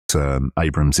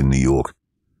Abrams in New York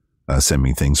send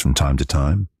me things from time to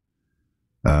time.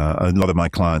 A lot of my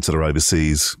clients that are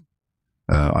overseas,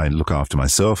 I look after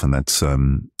myself, and that's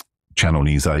Channel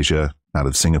News Asia out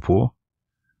of Singapore.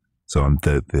 So I'm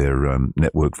their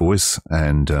network voice,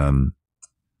 and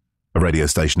a radio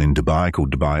station in Dubai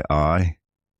called Dubai Eye.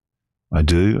 I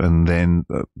do, and then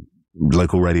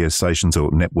local radio stations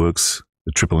or networks,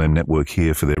 the Triple M network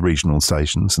here for their regional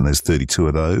stations, and there's 32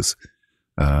 of those.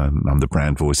 I'm the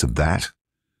brand voice of that.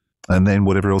 And then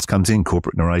whatever else comes in,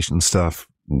 corporate narration stuff,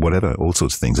 whatever, all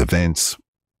sorts of things, events,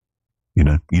 you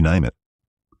name it.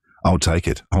 I'll take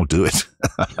it. I'll do it.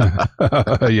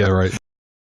 Yeah, right.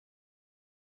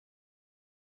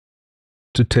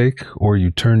 To take or you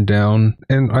turn down,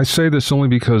 and I say this only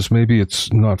because maybe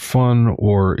it's not fun,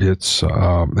 or it's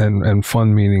and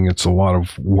fun meaning it's a lot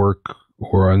of work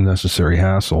or unnecessary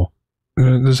hassle.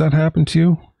 Does that happen to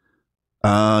you?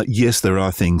 Yes, there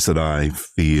are things that I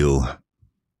feel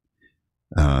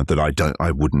that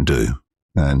I wouldn't do,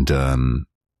 and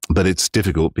but it's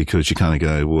difficult because you kind of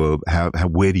go, well,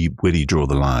 where do you draw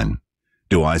the line?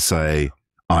 Do I say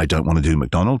I don't want to do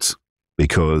McDonald's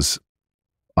because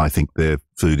I think their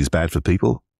food is bad for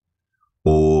people?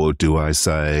 Or do I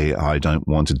say I don't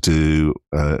want to do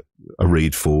a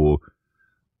read for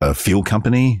a fuel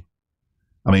company?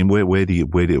 I mean, where do you,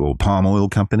 or palm oil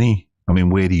company? I mean,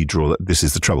 where do you draw that? This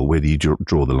is the trouble. Where do you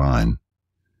draw the line?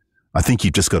 I think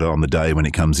you've just got to, on the day when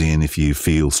it comes in, if you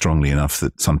feel strongly enough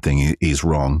that something is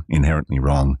wrong, inherently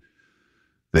wrong,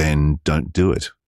 then don't do it.